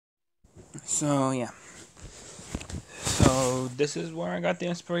So yeah. So this is where I got the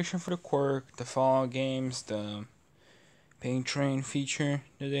inspiration for the quirk, the Fallout games, the paint train feature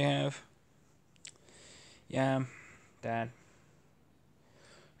that they have. Yeah, that.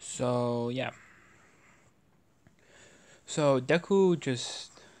 So yeah. So Deku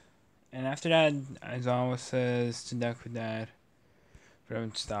just, and after that, Aizawa says to Deku that for him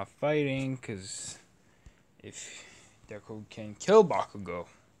to stop fighting, cause if Deku can kill Bakugo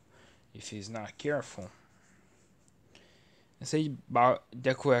if he's not careful. I say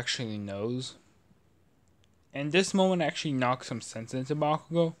Deku actually knows. And this moment actually knocks some sense into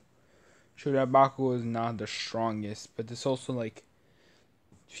Bakugo. Sure that Bakugo is not the strongest, but this also like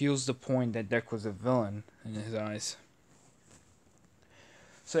fuels the point that Deku was a villain in his eyes.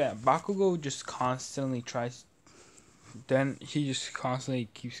 So yeah, Bakugo just constantly tries. Then he just constantly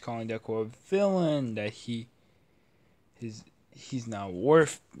keeps calling Deku a villain. That he's not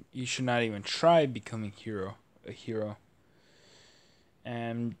worth. He should not even try becoming a hero.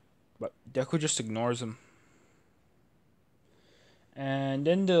 But Deku just ignores him. And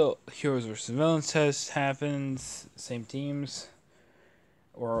then the Heroes vs. Villains test happens. Same teams.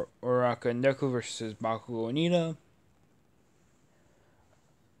 Or Uraka and Deku versus Bakugo and Ida.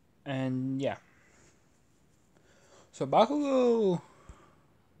 And yeah. So Bakugo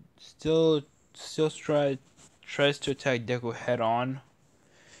still tries to attack Deku head on.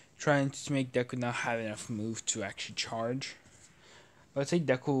 Trying to make Deku not have enough move to actually charge. But I'd say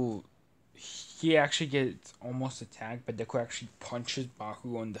Deku, he actually gets almost attacked, but Deku actually punches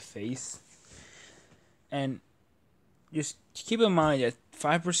Bakugo in the face. And just keep in mind that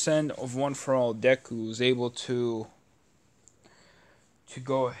 5% of One For All Deku is able to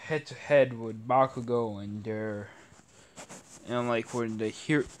go head to head with Bakugo and their, and like with the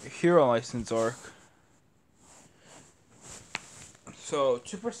hero license arc. So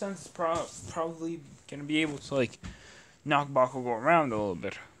 2% is probably gonna be able to like knock Bakugo around a little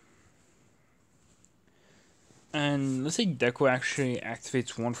bit. And let's say Deku actually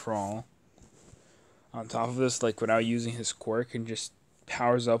activates One For All. On top of this, like without using his quirk, and just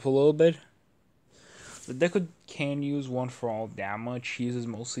powers up a little bit. The Deku can use One For All that much. He uses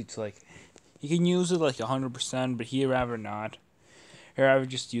mostly to like, he can use it like 100%, but he'd rather not. He'd rather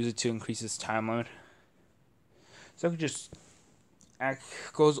just use it to increase his time limit. So Deku just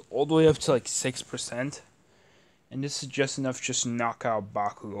goes all the way up to like 6%. And this is just enough just to knock out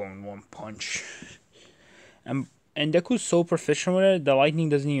Bakugo in one punch. And Deku's so proficient with it, the lightning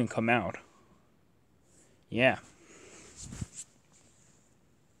doesn't even come out. Yeah.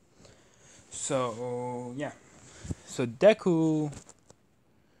 So, yeah. So, Deku.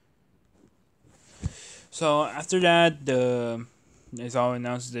 So, after that, it's all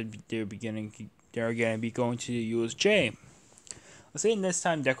announced that they're going to be going to the USJ. Let's say in this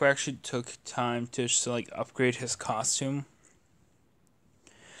time, Deku actually took time to just, like, upgrade his costume.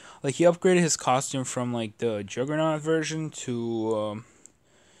 Like, he upgraded his costume from, like, the Juggernaut version to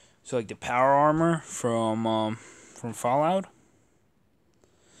like, the power armor from Fallout.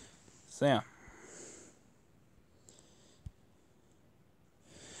 So, yeah.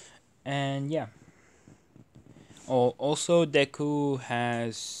 And, yeah. Also, Deku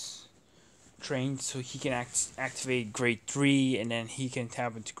has trained so he can activate grade 3, and then he can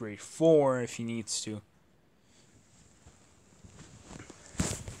tap into grade 4 if he needs to.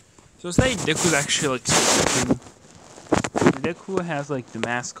 So it's like Deku's actually like Deku has like the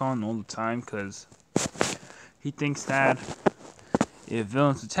mask on all the time because he thinks that if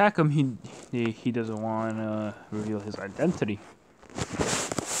villains attack him, he doesn't want to reveal his identity.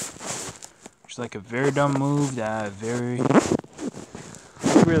 Which is like a very dumb move.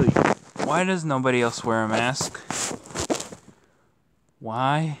 Really, why does nobody else wear a mask?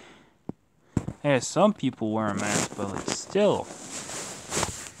 Why? Yeah, some people wear a mask, but like still,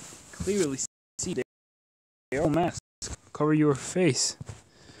 clearly see their own mask. Cover your face.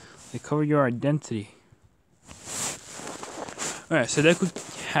 They cover your identity. Alright, so Deku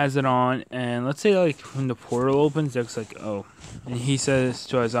has it on, and let's say like when the portal opens, Deku's like, oh. And he says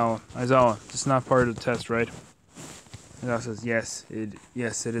to Aizawa, this is not part of the test, right? Aizawa says, yes,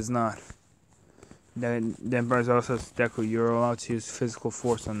 it is not. Then Aizawa says, Deku, you're allowed to use physical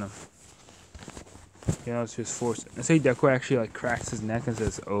force on them. You're allowed to use force. I say Deku actually like cracks his neck and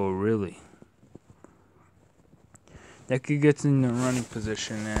says, oh, really? Deku gets in the running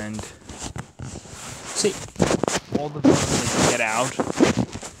position, and see, all the villains like, get out.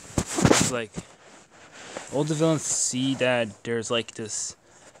 It's like all the villains see that there's like this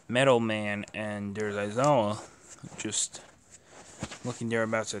metal man, and there's Aizawa just looking there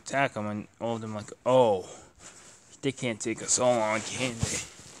about to attack him, and all of them like, oh, they can't take us all on, can they?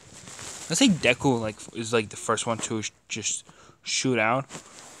 let's say Deku like is like the first one to just shoot out.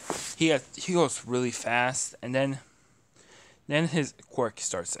 He goes really fast, and then his quirk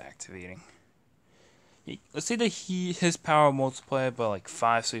starts activating. Let's say that his power multiplied by like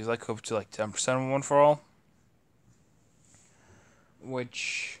 5, so he's like up to like 10% of one for all,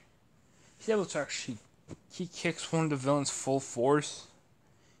 which he's able to actually he kicks one of the villains full force,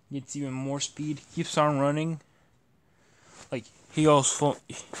 gets even more speed, keeps on running. Like he goes full,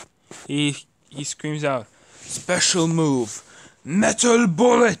 he screams out, "Special move, metal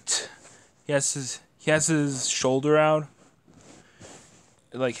bullet!" He has his shoulder out,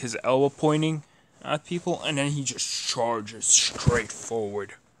 like his elbow pointing at people, and then he just charges straight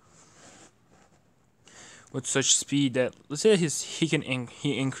forward with such speed that let's say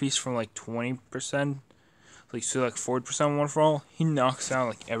he increased from like 20%, like to like 40% one for all. He knocks out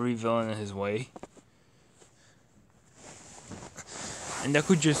like every villain in his way, and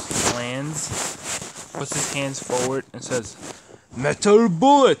Deku just lands, puts his hands forward, and says, "Metal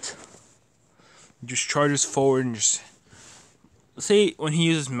bullet!" He just charges forward and just. Let's say when he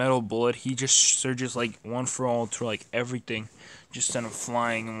uses metal bullet, he just surges like one for all to like everything, just instead of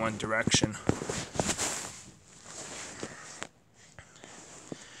flying in one direction.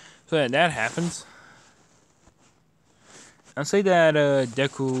 So yeah, that happens. I'll say that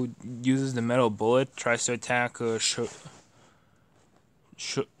Deku uses the metal bullet, tries to attack tries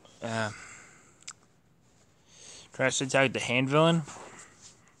to attack the hand villain.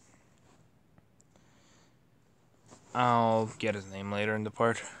 I'll get his name later in the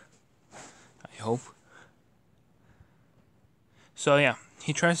part, I hope. So yeah,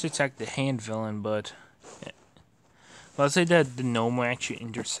 he tries to attack the hand villain, but let's say that the Nomo actually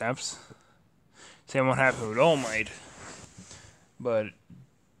intercepts. Same what happened with All Might, but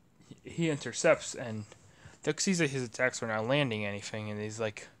he intercepts, and Deku sees that his attacks are not landing anything, and he's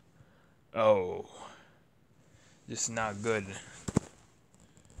like, "Oh, this is not good.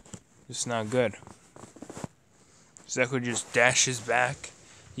 This is not good." Deku just dashes back.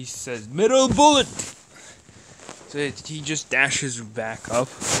 He says, "Metal bullet!" So he just dashes back up.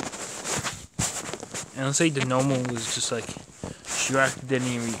 And let's say the Nomo was just like, Shigaraki didn't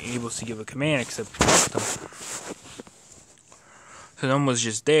even be able to give a command except protect him. So Nomo was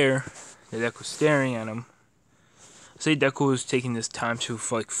just there. The Deku was staring at him. Let's say Deku was taking this time to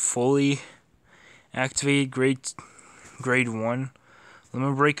like fully activate grade 1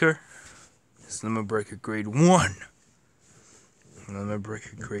 Limit Breaker. It's Limit Breaker grade 1. Limit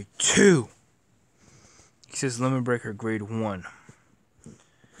Breaker grade 2. He says Limit Breaker grade 1.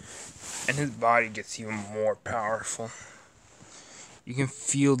 And his body gets even more powerful. You can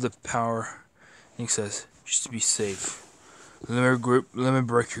feel the power. And he says, just to be safe, Limit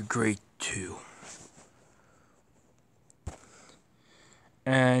Breaker grade 2.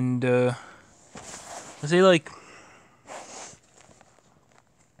 And let's say like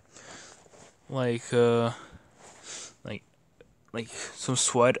some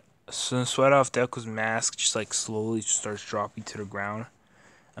sweat off Deku's mask just like slowly starts dropping to the ground.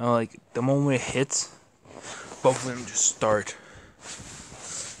 And like the moment it hits, both of them just start.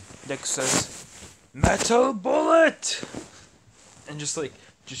 Deku says, "Metal bullet!" And just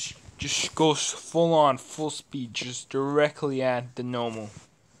goes full on, full speed, just directly at the Nomo.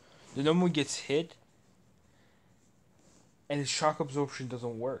 The Nomo gets hit, and his shock absorption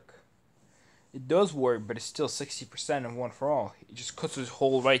doesn't work. It does work, but it's still 60% of one for all. It just cuts his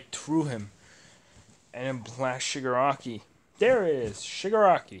hole right through him. And then blasts Shigaraki. There it is,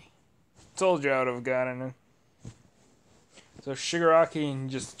 Shigaraki. Told you I would have gotten it. So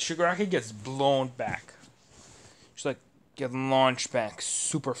Shigaraki gets blown back. Just like get launched back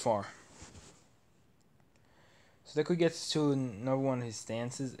super far. So Deku gets to another one of his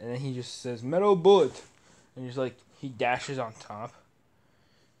stances, and then he just says, "Metal bullet!" And just like he dashes on top.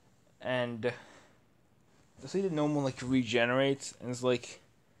 And let's say the Nomo like regenerates, and it's like,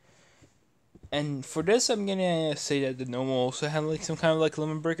 and for this I'm gonna say that the Nomo also had like some kind of like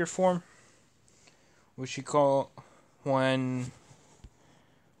Limit Breaker form, which you call when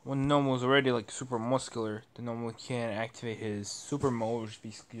Nomo is already like super muscular, the Nomo can activate his super mode, which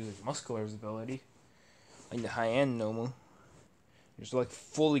basically like muscular's ability, like the high end Nomo. Just like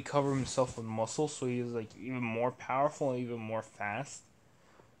fully cover himself with muscle, so he's like even more powerful and even more fast.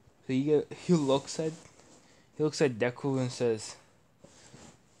 So he looks at Deku and says,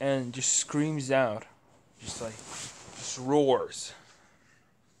 and just screams out, just roars.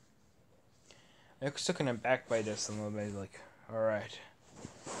 Deku's taken aback by this a little bit, like, alright.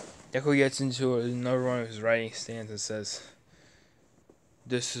 Deku gets into another one of his writing stands and says,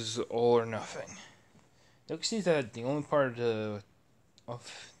 "This is all or nothing." Deku sees that the only part of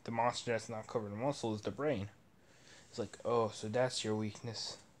the monster that's not covered in muscle is the brain. It's like, oh, so that's your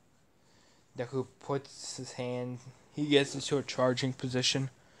weakness. Deku puts his hand. He gets into a charging position.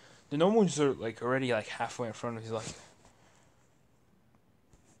 The Nomu's are like already like halfway in front of him.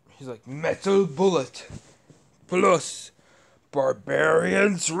 He's like metal bullet plus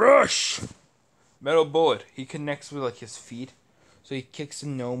barbarian's rush. Metal bullet. He connects with like his feet, so he kicks the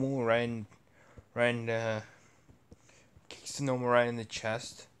Nomu kicks the Nomu right in the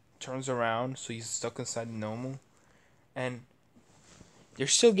chest. Turns around, so he's stuck inside the Nomu, and they're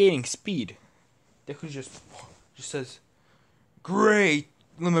still gaining speed. Deku just says, "Great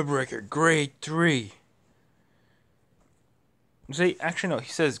limit breaker, grade 3." Actually no, he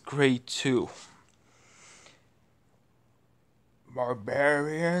says grade 2.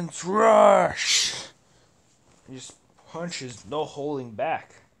 Barbarian's rush. He just punches, no holding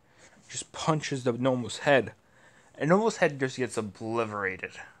back. Just punches the Nomu's head, and Nomu's head just gets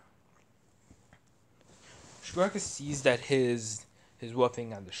obliterated. Shigaraku sees that his weapon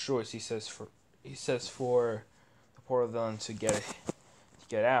got destroyed. So he says for the poor villain to get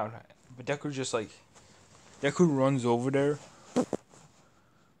out. But Deku runs over there.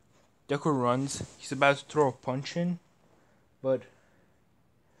 Deku runs. He's about to throw a punch in, but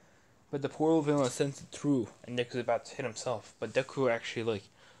the poor villain sends it through, and Deku's about to hit himself. But Deku actually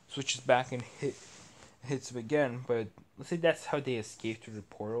switches back and hits him again. But let's say that's how they escape through the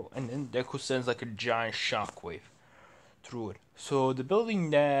portal, and then Deku sends like a giant shockwave through it. So the building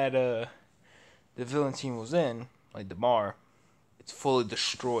that the villain team was in, like the bar, it's fully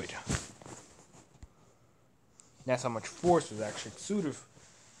destroyed. That's how much force was actually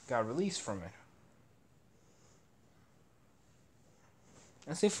got released from it.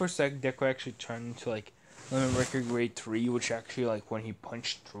 Let's say for a sec, Deku actually turned into like Limit Breaker grade 3, which actually like when he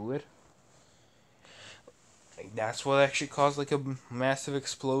punched through it, like that's what actually caused like a massive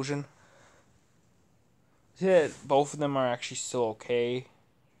explosion. Yeah, both of them are actually still okay.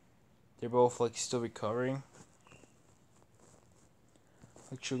 They're both like still recovering.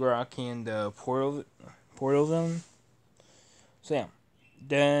 Like Shigaraki and the portal villain. So yeah,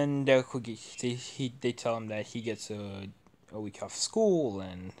 then they tell him that he gets a week off school,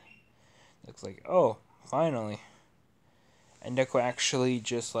 and looks like, oh, finally. And Deku actually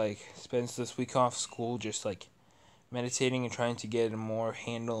just like spends this week off school just like meditating and trying to get a more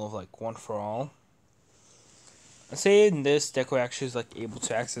handle of like One for All. I say in this, Deku actually is like able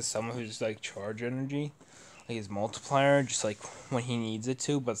to access some of his like charge energy, like his multiplier, just like when he needs it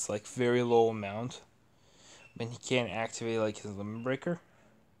to, but it's like very low amount. And he can't activate like his limit breaker.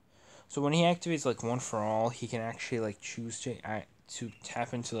 So when he activates like One for All, he can actually like choose to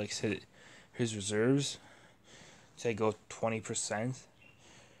tap into like his reserves. Say go 20%.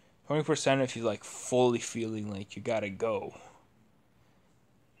 20% if you're like fully feeling like you gotta go.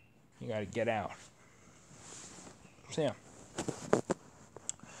 You gotta get out. So yeah.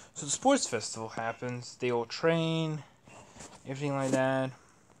 So the sports festival happens. They all train, everything like that.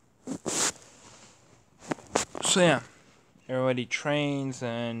 So yeah, everybody trains,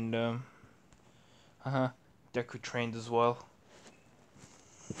 and Deku trained as well.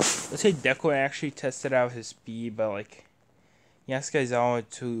 Let's say Deku actually tested out his speed, but like he asked Aizawa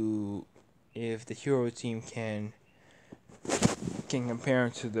to if the hero team can compare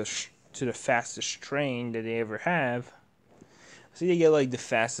him to the fastest train that they ever have. So they get like the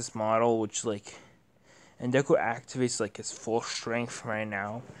fastest model, which like, and Deku activates like his full strength right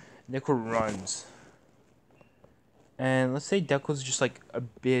now. Deku runs, and let's say Deku's just like a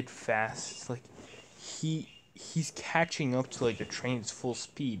bit fast. Like he's catching up to like the train's full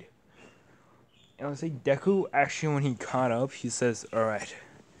speed. And let's say Deku actually, when he caught up, he says, "All right,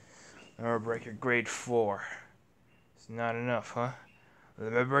 I'm gonna break your grade 4. It's not enough, huh?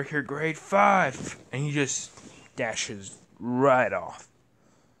 Let me break your grade 5." And he just dashes right off.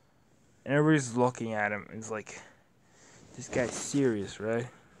 And everybody's looking at him. It's like, this guy's serious, right?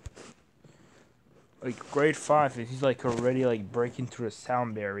 Like grade 5, he's like already like breaking through the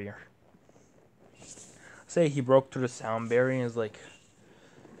sound barrier. Say he broke through the sound barrier and is like,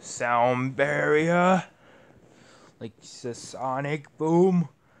 sound barrier. Like he says, Sonic Boom,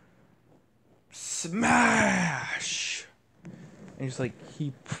 smash. And just like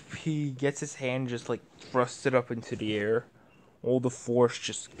he gets his hand just like thrusted up into the air, all the force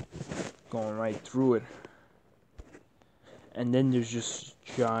just going right through it. And then there's just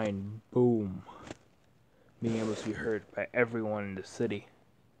giant boom being able to be heard by everyone in the city.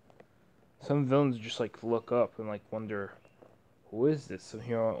 Some villains just like look up and like wonder, who is this? Some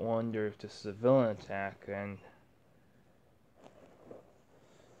hero wonder if this is a villain attack, and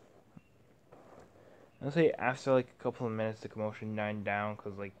I'll say after like a couple of minutes, the commotion died down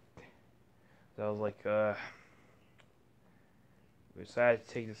because like that was like we decided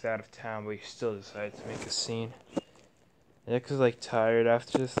to take this out of town, but he still decided to make a scene. Nick was like tired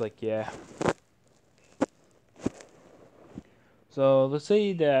after this, like yeah. So let's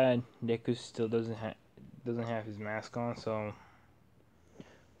say that Deku still doesn't have his mask on, so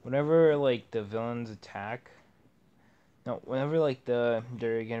whenever like the villains attack, no, whenever like they're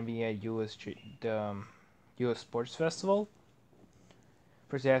gonna be at US Sports Festival,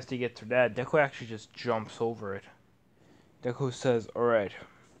 first he has to get through that. Deku actually just jumps over it. Deku says, "Alright."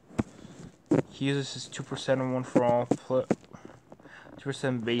 He uses his 2% on one for all,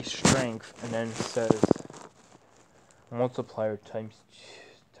 2% base strength, and then says multiplier times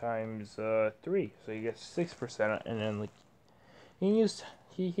 3, so he gets 6%, and then like he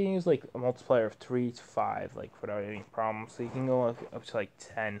can use like a multiplier of 3 to 5 like without any problem, so he can go up to like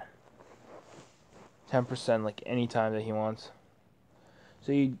 10% like any time that he wants.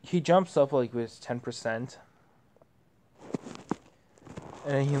 So he jumps up like with 10%, and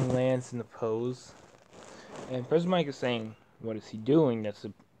then he lands in the pose. And President Mike is saying, "What is he doing? That's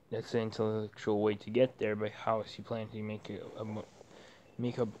an intellectual way to get there, but how is he planning to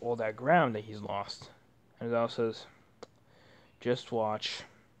make up all that ground that he's lost?" And it also says, "Just watch.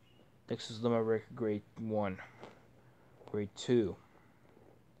 Next is Limerick Grade 1, Grade 2.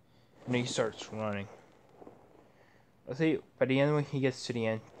 And then he starts running. Let's say by the end, when he gets to the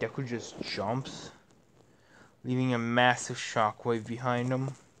end, Deku just jumps, leaving a massive shockwave behind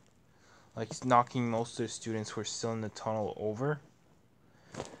him, like he's knocking most of the students who are still in the tunnel over.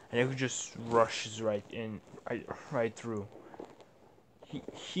 And Deku just rushes right through.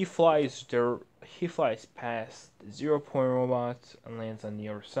 He flies past the 0 point robots and lands on the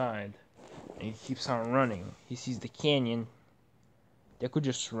other side. And he keeps on running. He sees the canyon. Deku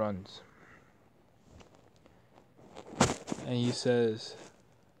just runs. And he says,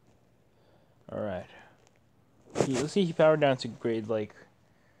 "Alright." Let's see, he powered down to grade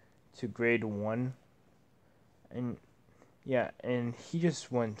 1. And yeah, and he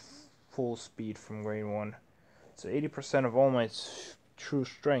just went full speed from grade 1. So 80% of All Might's true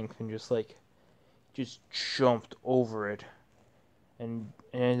strength, and just jumped over it. And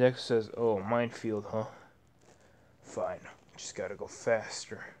Deku says, "Oh, minefield, huh? Fine, just gotta go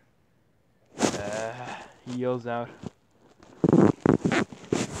faster." He yells out,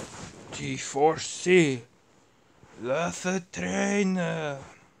 "G4C, that's a trainer."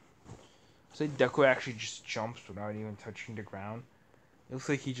 So Deku actually just jumps without even touching the ground. It looks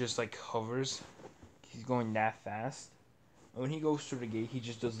like he just like hovers. He's going that fast. And when he goes through the gate, he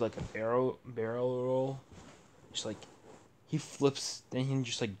just does like a barrel roll. Just like he flips, then he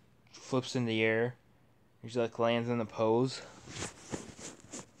just like flips in the air. He just like lands in the pose.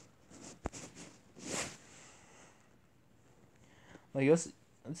 Like let's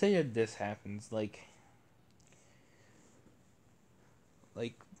say that this happens, like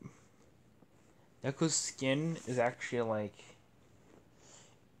Deku's skin is actually like,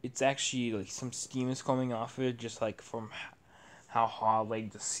 it's actually like some steam is coming off of it, just like from how hot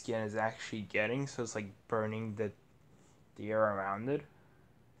like the skin is actually getting, so it's like burning the air around it.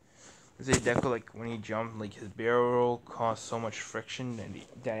 Let's say Deku, like when he jumped, like his barrel roll caused so much friction that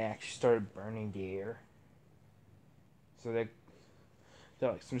it actually started burning the air. So like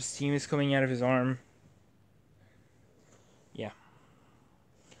some steam is coming out of his arm. Yeah.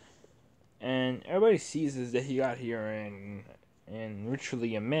 And everybody sees this, that he got here in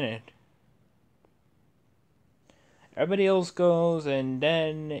literally a minute. Everybody else goes, and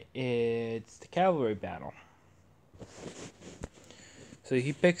then it's the cavalry battle. So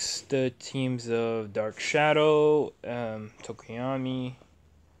he picks the teams of Dark Shadow, Tokoyami,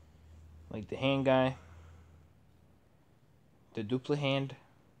 like the hand guy, the dupla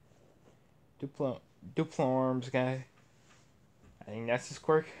arms guy. I think that's his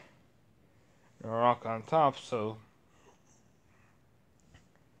quirk. Rock on top, so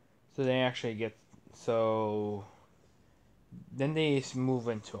they actually get, so then they move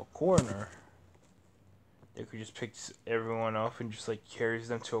into a corner. They could just pick everyone up and just like carries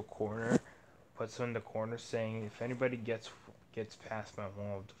them to a corner, puts them in the corner, saying, "If anybody gets past my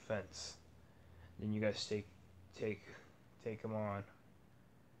wall of defense, then you guys take them on."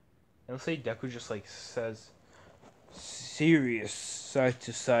 And let's say Deku just like says, "Serious side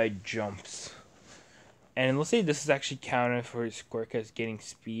to side jumps." And let's say this is actually counted for his quirk as getting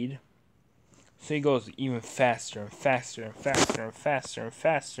speed. So he goes even faster and faster and faster and faster and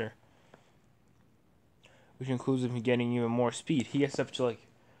faster. Which includes him getting even more speed. He gets up to like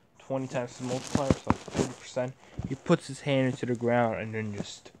 20 times the multiplier, so like 30%. He puts his hand into the ground and then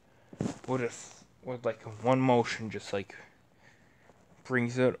just, with with like one motion, just like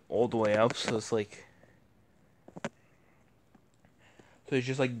brings it all the way up. So it's like, so it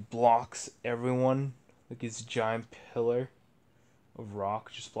just like blocks everyone, like this giant pillar of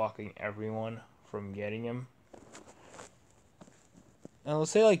rock, just blocking everyone from getting him. And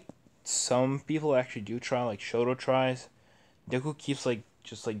let's say like some people actually do try, like Shoto tries. Deku keeps like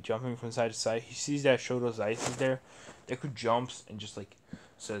just like jumping from side to side. He sees that Shoto's ice is there. Deku jumps and just like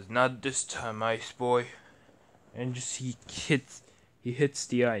says, "Not this time, Ice Boy," and just he hits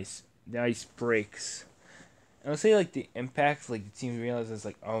the ice. The ice breaks. And let's say like the impact, like the team realizes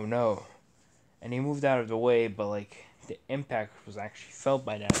like, oh no, and he moved out of the way, but like the impact was actually felt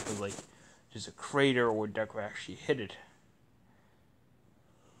by that because like there's a crater where Deku actually hit it.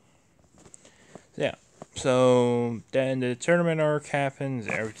 Yeah. So then the tournament arc happens.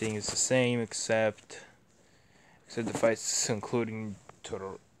 Everything is the same except the fights, including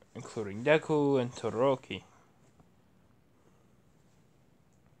Deku and Todoroki.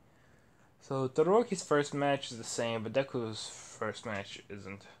 So Todoroki's first match is the same, but Deku's first match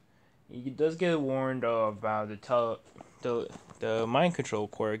isn't. He does get warned about the mind control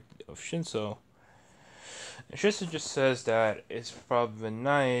quirk of Shinso. And Shinso just says that it's probably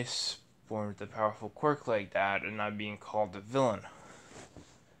nice born with a powerful quirk like that and not being called a villain.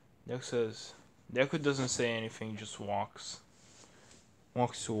 Deku doesn't say anything, just walks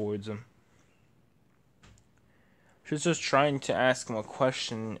towards him. She's just trying to ask him a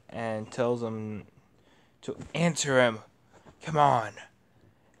question and tells him to answer him. Come on,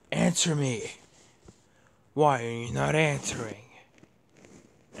 answer me. Why are you not answering?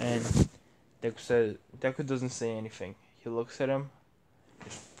 And Deku doesn't say anything. He looks at him,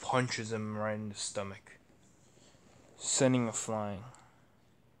 just punches him right in the stomach, sending him flying.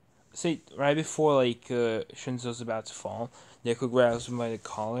 See, right before like Shinzo's about to fall, Deku grabs him by the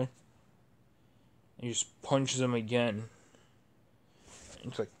collar and just punches him again.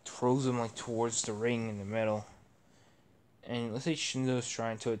 And just like throws him like towards the ring in the middle. And let's say Shinzo's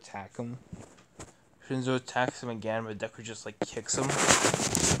trying to attack him. Shinzo attacks him again, but Deku just like kicks him.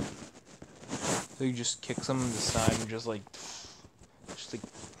 So he just kicks him in the side and just like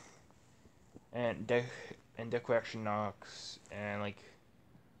and Deku actually knocks and like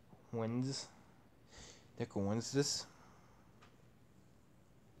wins. Deku wins this.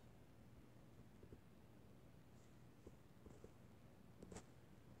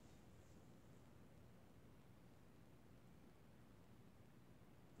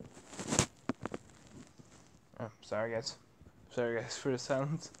 Oh, sorry guys for the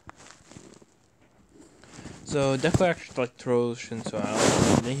silence. So Deku actually like throws Shinzo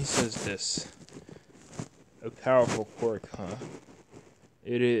out, and then he says this: "A powerful quirk, huh?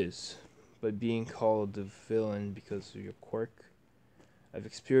 It is, but being called the villain because of your quirk, I've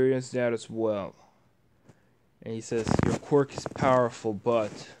experienced that as well." And he says, "Your quirk is powerful,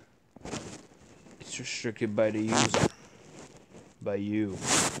 but it's restricted by the user, by you.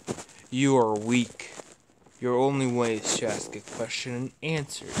 You are weak. Your only way is to ask a question and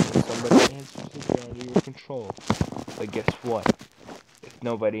answer. If somebody answers, it's under your control. But guess what? If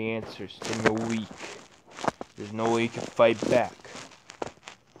nobody answers, then you're weak. There's no way you can fight back."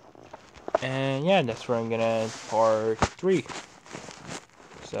 And yeah, that's where I'm gonna end part 3.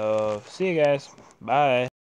 So, see you guys. Bye.